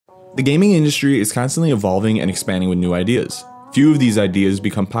The gaming industry is constantly evolving and expanding with new ideas. Few of these ideas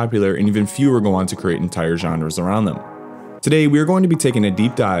become popular, and even fewer go on to create entire genres around them. Today, we are going to be taking a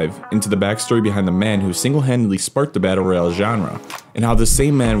deep dive into the backstory behind the man who single-handedly sparked the Battle Royale genre, and how this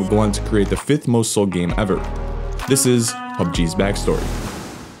same man would go on to create the 5th most sold game ever. This is PUBG's backstory.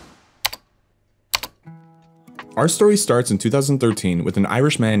 Our story starts in 2013 with an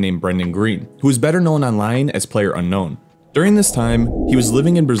Irish man named Brendan Greene, who is better known online as PlayerUnknown. During this time, he was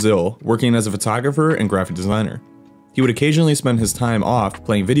living in Brazil, working as a photographer and graphic designer. He would occasionally spend his time off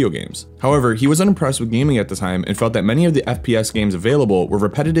playing video games. However, he was unimpressed with gaming at the time and felt that many of the FPS games available were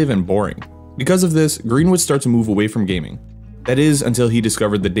repetitive and boring. Because of this, Greene would start to move away from gaming. That is, until he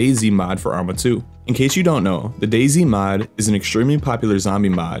discovered the DayZ mod for Arma 2. In case you don't know, the DayZ mod is an extremely popular zombie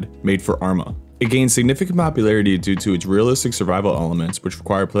mod made for Arma. It gained significant popularity due to its realistic survival elements, which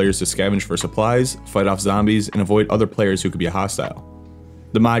require players to scavenge for supplies, fight off zombies, and avoid other players who could be hostile.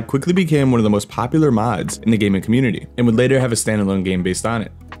 The mod quickly became one of the most popular mods in the gaming community, and would later have a standalone game based on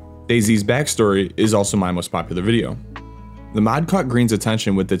it. DayZ's backstory is also my most popular video. The mod caught Greene's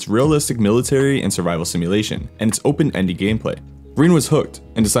attention with its realistic military and survival simulation, and its open-ended gameplay. Greene was hooked,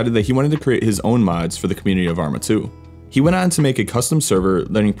 and decided that he wanted to create his own mods for the community of Arma 2. He went on to make a custom server,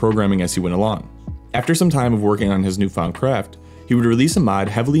 learning programming as he went along. After some time of working on his newfound craft, he would release a mod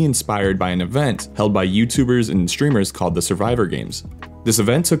heavily inspired by an event held by YouTubers and streamers called the Survivor Games. This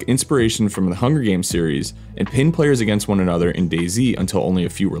event took inspiration from the Hunger Games series and pinned players against one another in DayZ until only a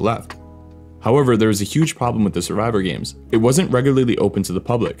few were left. However, there was a huge problem with the Survivor Games. It wasn't regularly open to the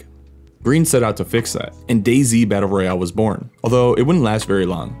public. Greene set out to fix that, and DayZ Battle Royale was born, although it wouldn't last very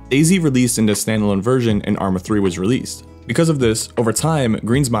long. DayZ released in a standalone version and Arma 3 was released. Because of this, over time,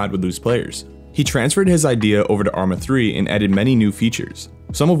 Greene's mod would lose players. He transferred his idea over to Arma 3 and added many new features,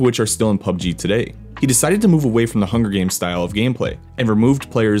 some of which are still in PUBG today. He decided to move away from the Hunger Games style of gameplay, and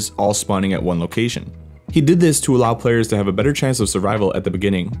removed players all spawning at one location. He did this to allow players to have a better chance of survival at the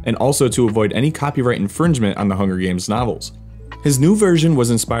beginning, and also to avoid any copyright infringement on the Hunger Games novels. His new version was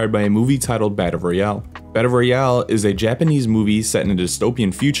inspired by a movie titled Battle Royale. Battle Royale is a Japanese movie set in a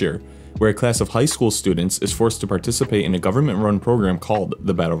dystopian future, where a class of high school students is forced to participate in a government-run program called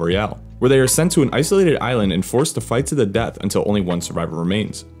the Battle Royale, where they are sent to an isolated island and forced to fight to the death until only one survivor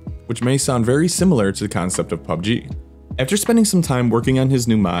remains, which may sound very similar to the concept of PUBG. After spending some time working on his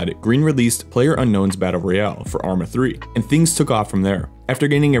new mod, Greene released PlayerUnknown's Battle Royale for Arma 3, and things took off from there. After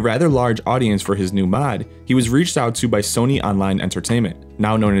gaining a rather large audience for his new mod, he was reached out to by Sony Online Entertainment,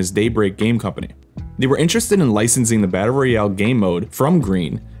 now known as Daybreak Game Company. They were interested in licensing the Battle Royale game mode from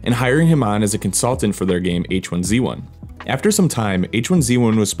Greene and hiring him on as a consultant for their game H1Z1. After some time,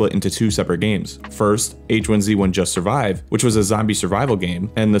 H1Z1 was split into two separate games. First, H1Z1 Just Survive, which was a zombie survival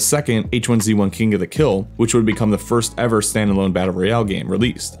game, and the second, H1Z1 King of the Kill, which would become the first ever standalone Battle Royale game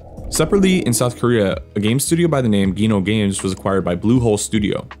released. Separately, in South Korea, a game studio by the name Gino Games was acquired by Bluehole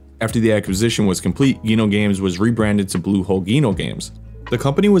Studio. After the acquisition was complete, Gino Games was rebranded to Bluehole Gino Games. The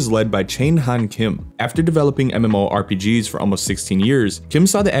company was led by Chain Han Kim. After developing MMORPGs for almost 16 years, Kim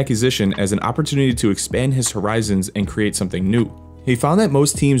saw the acquisition as an opportunity to expand his horizons and create something new. He found that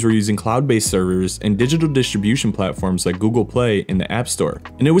most teams were using cloud-based servers and digital distribution platforms like Google Play and the App Store,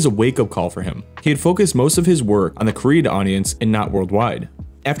 and it was a wake-up call for him. He had focused most of his work on the Korean audience and not worldwide.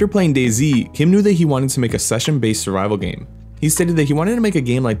 After playing DayZ, Kim knew that he wanted to make a session-based survival game. He stated that he wanted to make a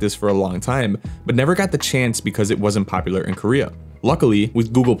game like this for a long time, but never got the chance because it wasn't popular in Korea. Luckily,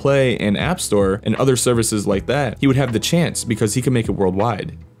 with Google Play and App Store and other services like that, he would have the chance because he could make it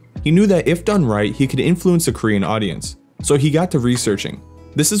worldwide. He knew that if done right, he could influence a Korean audience, so he got to researching.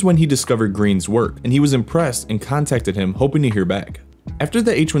 This is when he discovered Greene's work, and he was impressed and contacted him hoping to hear back. After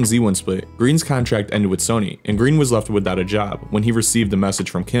the H1Z1 split, Greene's contract ended with Sony, and Greene was left without a job when he received a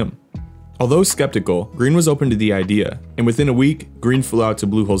message from Kim. Although skeptical, Greene was open to the idea, and within a week, Greene flew out to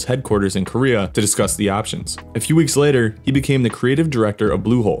Bluehole's headquarters in Korea to discuss the options. A few weeks later, he became the creative director of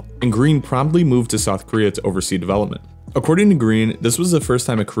Bluehole, and Greene promptly moved to South Korea to oversee development. According to Greene, this was the first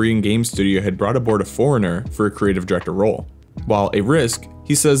time a Korean game studio had brought aboard a foreigner for a creative director role. While a risk,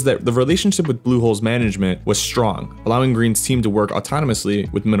 he says that the relationship with Bluehole's management was strong, allowing Greene's team to work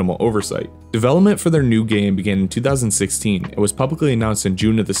autonomously with minimal oversight. Development for their new game began in 2016 and was publicly announced in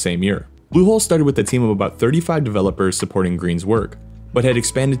June of the same year. Bluehole started with a team of about 35 developers supporting Greene's work, but had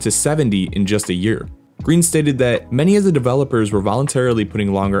expanded to 70 in just a year. Greene stated that many of the developers were voluntarily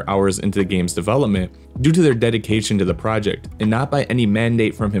putting longer hours into the game's development due to their dedication to the project, and not by any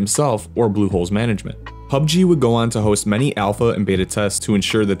mandate from himself or Bluehole's management. PUBG would go on to host many alpha and beta tests to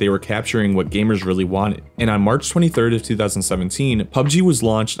ensure that they were capturing what gamers really wanted. And on March 23rd of 2017, PUBG was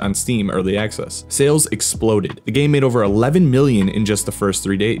launched on Steam Early Access. Sales exploded. The game made over 11 million in just the first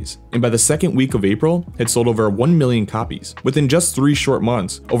 3 days. And by the second week of April, had sold over 1 million copies. Within just 3 short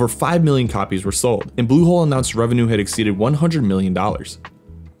months, over 5 million copies were sold, and Bluehole announced revenue had exceeded $100 million.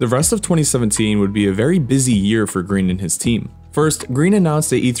 The rest of 2017 would be a very busy year for Greene and his team. First, Greene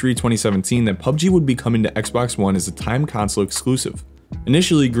announced at E3 2017 that PUBG would be coming to Xbox One as a timed console exclusive.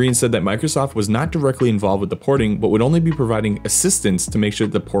 Initially, Greene said that Microsoft was not directly involved with the porting, but would only be providing assistance to make sure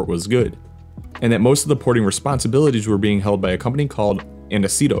that the port was good, and that most of the porting responsibilities were being held by a company called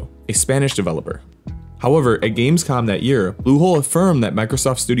Andacito, a Spanish developer. However, at Gamescom that year, Bluehole affirmed that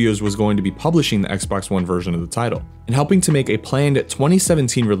Microsoft Studios was going to be publishing the Xbox One version of the title, and helping to make a planned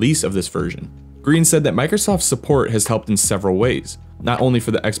 2017 release of this version. Greene said that Microsoft's support has helped in several ways, not only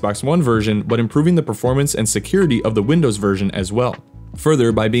for the Xbox One version, but improving the performance and security of the Windows version as well.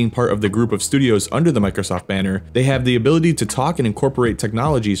 Further, by being part of the group of studios under the Microsoft banner, they have the ability to talk and incorporate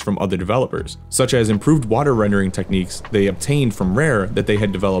technologies from other developers, such as improved water rendering techniques they obtained from Rare that they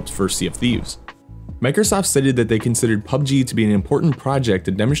had developed for Sea of Thieves. Microsoft stated that they considered PUBG to be an important project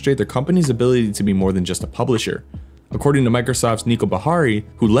to demonstrate their company's ability to be more than just a publisher. According to Microsoft's Nico Bahari,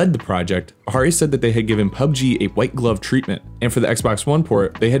 who led the project, Bahari said that they had given PUBG a white glove treatment, and for the Xbox One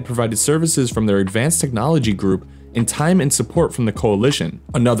port, they had provided services from their advanced technology group and time and support from the Coalition,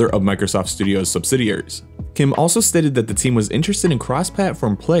 another of Microsoft Studios' subsidiaries. Kim also stated that the team was interested in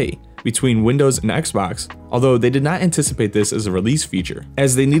cross-platform play between Windows and Xbox, although they did not anticipate this as a release feature,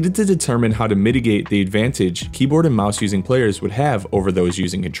 as they needed to determine how to mitigate the advantage keyboard and mouse using players would have over those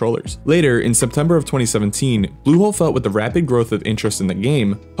using controllers. Later, in September of 2017, Bluehole felt with the rapid growth of interest in the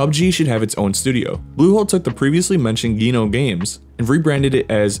game, PUBG should have its own studio. Bluehole took the previously mentioned Gino Games and rebranded it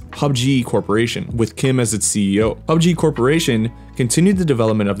as PUBG Corporation, with Kim as its CEO. PUBG Corporation continued the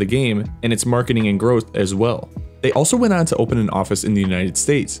development of the game and its marketing and growth as well. They also went on to open an office in the United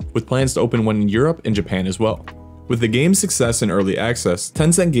States, with plans to open one in Europe and Japan as well. With the game's success in early access,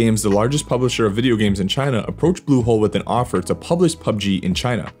 Tencent Games, the largest publisher of video games in China, approached Bluehole with an offer to publish PUBG in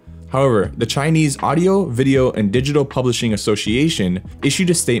China. However, the Chinese Audio, Video, and Digital Publishing Association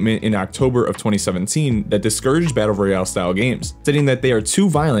issued a statement in October of 2017 that discouraged Battle Royale style games, stating that they are too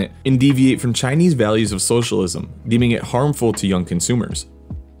violent and deviate from Chinese values of socialism, deeming it harmful to young consumers.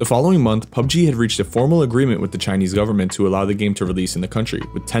 The following month, PUBG had reached a formal agreement with the Chinese government to allow the game to release in the country,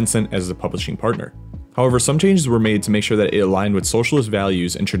 with Tencent as the publishing partner. However, some changes were made to make sure that it aligned with socialist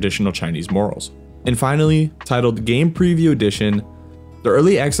values and traditional Chinese morals. And finally, titled Game Preview Edition, the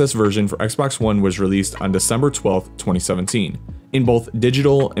early access version for Xbox One was released on December 12, 2017, in both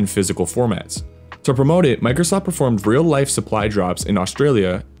digital and physical formats. To promote it, Microsoft performed real-life supply drops in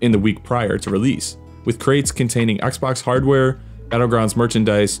Australia in the week prior to release, with crates containing Xbox hardware, Battlegrounds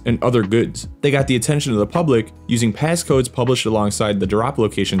merchandise, and other goods. They got the attention of the public using passcodes published alongside the drop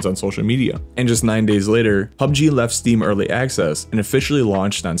locations on social media. And just 9 days later, PUBG left Steam Early Access and officially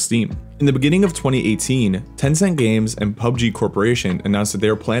launched on Steam. In the beginning of 2018, Tencent Games and PUBG Corporation announced that they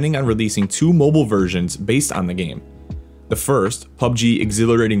were planning on releasing 2 mobile versions based on the game. The first, PUBG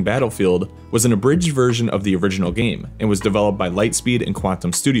Exhilarating Battlefield, was an abridged version of the original game and was developed by Lightspeed and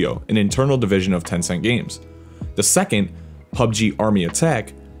Quantum Studio, an internal division of Tencent Games. The second, PUBG Army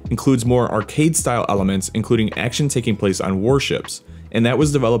Attack, includes more arcade-style elements, including action taking place on warships, and that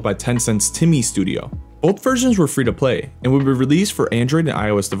was developed by Tencent's Timmy Studio. Both versions were free to play and would be released for Android and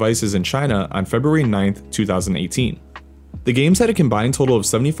iOS devices in China on February 9, 2018. The games had a combined total of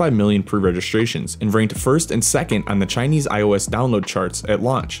 75 million pre-registrations and ranked first and second on the Chinese iOS download charts at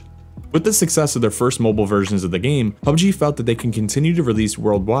launch. With the success of their first mobile versions of the game, PUBG felt that they can continue to release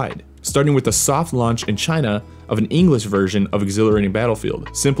worldwide, starting with a soft launch in China of an English version of Exhilarating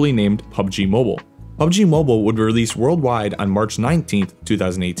Battlefield, simply named PUBG Mobile. PUBG Mobile would be released worldwide on March 19,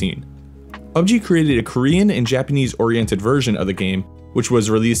 2018. PUBG created a Korean and Japanese-oriented version of the game, which was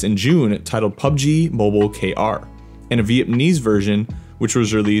released in June, titled PUBG Mobile KR, and a Vietnamese version, which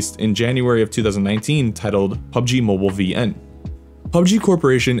was released in January of 2019, titled PUBG Mobile VN. PUBG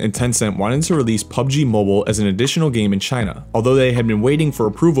Corporation and Tencent wanted to release PUBG Mobile as an additional game in China, although they had been waiting for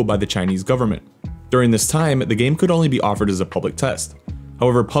approval by the Chinese government. During this time, the game could only be offered as a public test.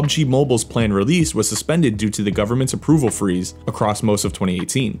 However, PUBG Mobile's planned release was suspended due to the government's approval freeze across most of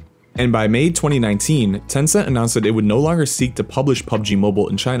 2018. And by May 2019, Tencent announced that it would no longer seek to publish PUBG Mobile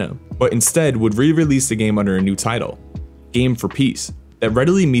in China, but instead would re-release the game under a new title, Game for Peace, that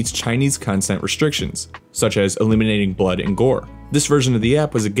readily meets Chinese content restrictions, such as eliminating blood and gore. This version of the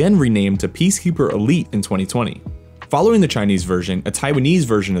app was again renamed to Peacekeeper Elite in 2020. Following the Chinese version, a Taiwanese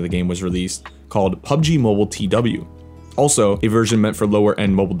version of the game was released called PUBG Mobile TW. Also, a version meant for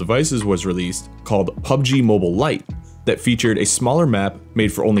lower-end mobile devices was released called PUBG Mobile Lite that featured a smaller map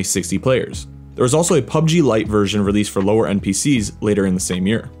made for only 60 players. There was also a PUBG Lite version released for lower-end PCs later in the same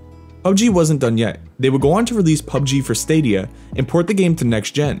year. PUBG wasn't done yet. They would go on to release PUBG for Stadia and port the game to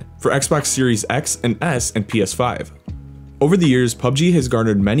next gen for Xbox Series X and S and PS5. Over the years, PUBG has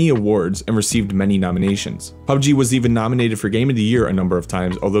garnered many awards and received many nominations. PUBG was even nominated for Game of the Year a number of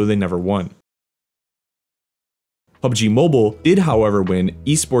times, although they never won. PUBG Mobile did, however, win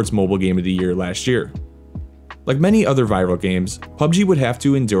Esports Mobile Game of the Year last year. Like many other viral games, PUBG would have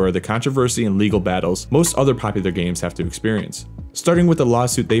to endure the controversy and legal battles most other popular games have to experience, starting with the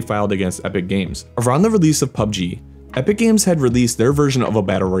lawsuit they filed against Epic Games. Around the release of PUBG, Epic Games had released their version of a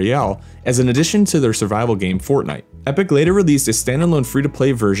Battle Royale as an addition to their survival game Fortnite. Epic later released a standalone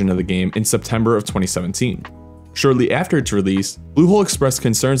free-to-play version of the game in September of 2017. Shortly after its release, Bluehole expressed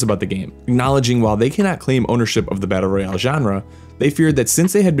concerns about the game, acknowledging while they cannot claim ownership of the Battle Royale genre, they feared that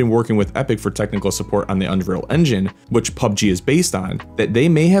since they had been working with Epic for technical support on the Unreal Engine, which PUBG is based on, that they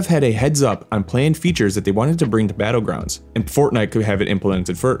may have had a heads up on planned features that they wanted to bring to Battlegrounds, and Fortnite could have it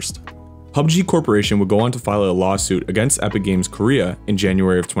implemented first. PUBG Corporation would go on to file a lawsuit against Epic Games Korea in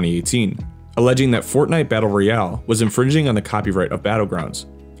January of 2018, alleging that Fortnite Battle Royale was infringing on the copyright of Battlegrounds.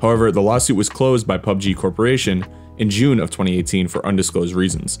 However, the lawsuit was closed by PUBG Corporation in June of 2018 for undisclosed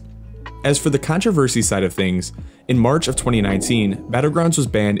reasons. As for the controversy side of things, in March of 2019, Battlegrounds was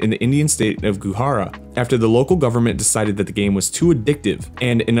banned in the Indian state of Gujarat after the local government decided that the game was too addictive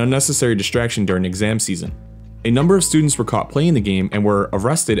and an unnecessary distraction during exam season. A number of students were caught playing the game and were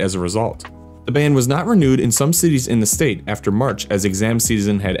arrested as a result. The ban was not renewed in some cities in the state after March as exam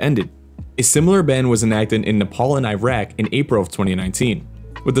season had ended. A similar ban was enacted in Nepal and Iraq in April of 2019,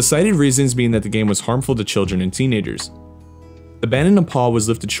 with the cited reasons being that the game was harmful to children and teenagers. The ban in Nepal was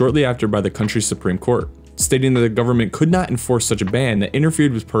lifted shortly after by the country's Supreme Court, stating that the government could not enforce such a ban that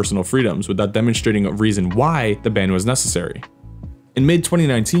interfered with personal freedoms without demonstrating a reason why the ban was necessary. In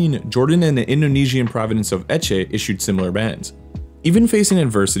mid-2019, Jordan and the Indonesian province of Aceh issued similar bans. Even facing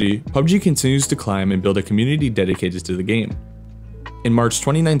adversity, PUBG continues to climb and build a community dedicated to the game. In March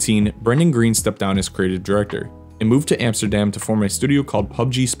 2019, Brendan Greene stepped down as creative director and moved to Amsterdam to form a studio called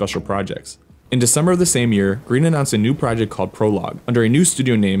PUBG Special Projects. In December of the same year, Greene announced a new project called Prologue under a new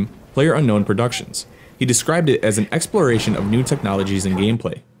studio name, PlayerUnknown Productions. He described it as an exploration of new technologies and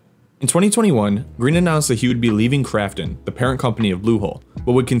gameplay. In 2021, Greene announced that he would be leaving Krafton, the parent company of Bluehole,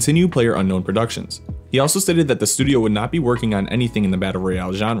 but would continue PlayerUnknown Productions. He also stated that the studio would not be working on anything in the Battle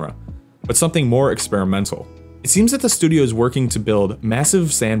Royale genre, but something more experimental. It seems that the studio is working to build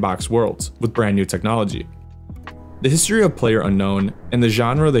massive sandbox worlds with brand new technology. The history of PlayerUnknown and the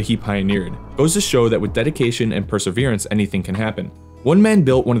genre that he pioneered goes to show that with dedication and perseverance, anything can happen. One man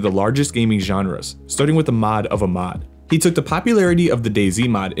built one of the largest gaming genres, starting with a mod of a mod. He took the popularity of the DayZ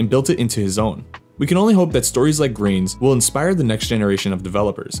mod and built it into his own. We can only hope that stories like Greene's will inspire the next generation of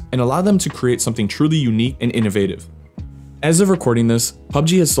developers and allow them to create something truly unique and innovative. As of recording this,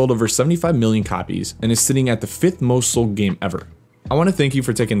 PUBG has sold over 75 million copies and is sitting at the 5th most sold game ever. I want to thank you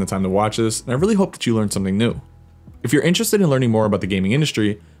for taking the time to watch this, and I really hope that you learned something new. If you're interested in learning more about the gaming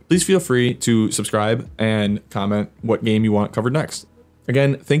industry, please feel free to subscribe and comment what game you want covered next.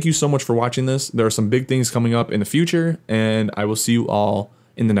 Again, thank you so much for watching this. There are some big things coming up in the future, and I will see you all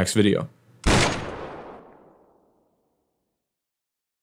in the next video.